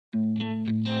మా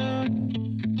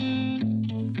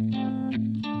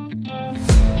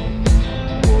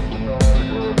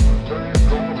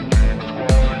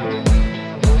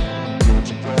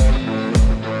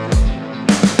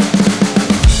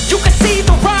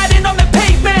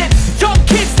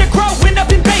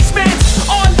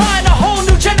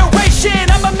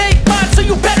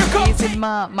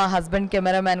husband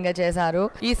cameraman గా చేశారు.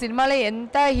 ఈ సినిమాలో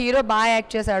ఎంత హీరో బాగా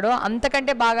యాక్ట్ చేశాడో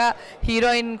అంతకంటే బాగా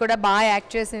హీరోయిన్ కూడా బాగా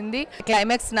యాక్ట్ చేసింది.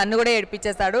 క్లైమాక్స్ నన్ను కూడా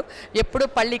ఏడిపించేశాడు. ఎప్పుడు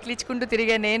పళ్ళు ఇక్కించుకుంటూ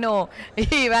తిరిగే నేను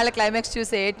ఈవేళ క్లైమాక్స్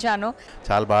చూసి ఏడ్చాను.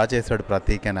 చాలా బాగా చేశాడు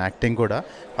ప్రతీక్. అండ్ యాక్టింగ్ కూడా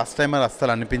ఫస్ట్ టైం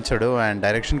అస్సలు అనిపించాడు. అండ్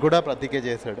డైరెక్షన్ కూడా ప్రతీకే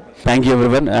చేశాడు. Thank you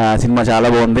everyone. సినిమా చాలా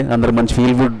బాగుంది. అందరూ మంచి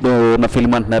ఫీల్ గుడ్ ఉన్న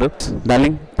ఫిల్మ్ అంటున్నారు.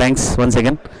 డార్లింగ్ థ్యాంక్స్ వన్స్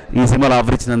అగైన్ ఈ సినిమాలో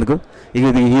ఆఫర్ ఇచ్చినందుకు.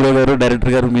 ఇది హీరో గారు,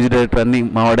 డైరెక్టర్ గారు, మ్యూజిక్ డైరెక్టర్ అన్ని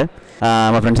మావాడే.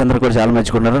 మా ఫ్రెండ్స్ అందరూ కూడా చాలా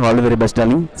మెచ్చుకున్నారు. All the very best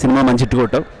darling. Cinema మంచి హిట్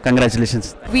కొట్టావు. Congratulations.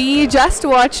 We just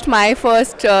watched my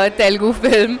first Telugu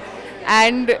film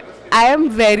and I am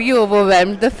very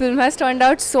overwhelmed. The film has turned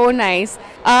out so nice.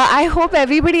 I hope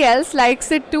everybody else likes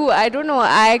it too. I don't know.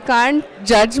 I can't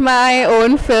judge my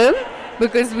own film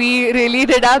because we really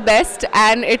did our best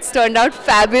and it's turned out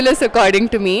fabulous according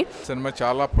to me. Cinema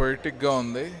చాలా poetic గా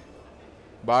ఉంది.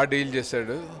 బాగా deal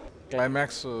చేశాడు.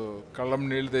 Climax కళ్ళం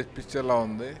నీళ్ళు తెప్పించేలా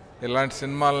ఉంది. ఇలాంటి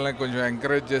సినిమాలని కొంచెం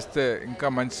ఎంకరేజ్ చేస్తే ఇంకా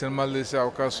మంచి సినిమాలు తీసే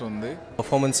అవకాశం ఉంది.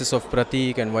 Performances of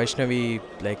Pratik and Vaishnavi,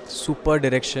 like super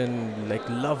direction, like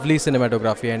lovely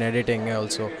cinematography and editing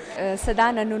also. Sada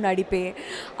Nannu Nadipe,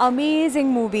 amazing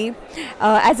movie.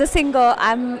 As a singer,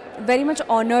 I'm very much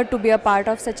honored to be a part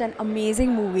of such an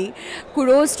amazing movie.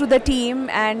 Kudos to the team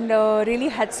and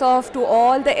really hats off to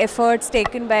all the efforts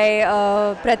taken by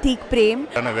Pratik Prem.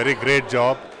 Done a very great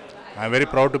job. I'm very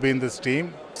proud to be in this team.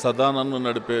 సదా నన్ను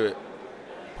నడిపే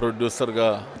ప్రొడ్యూసర్గా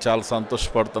చాలా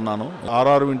సంతోషపడుతున్నాను.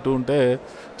 RR వింటూ ఉంటే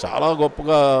చాలా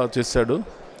గొప్పగా చేశాడు.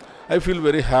 I feel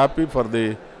very happy for the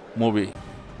movie.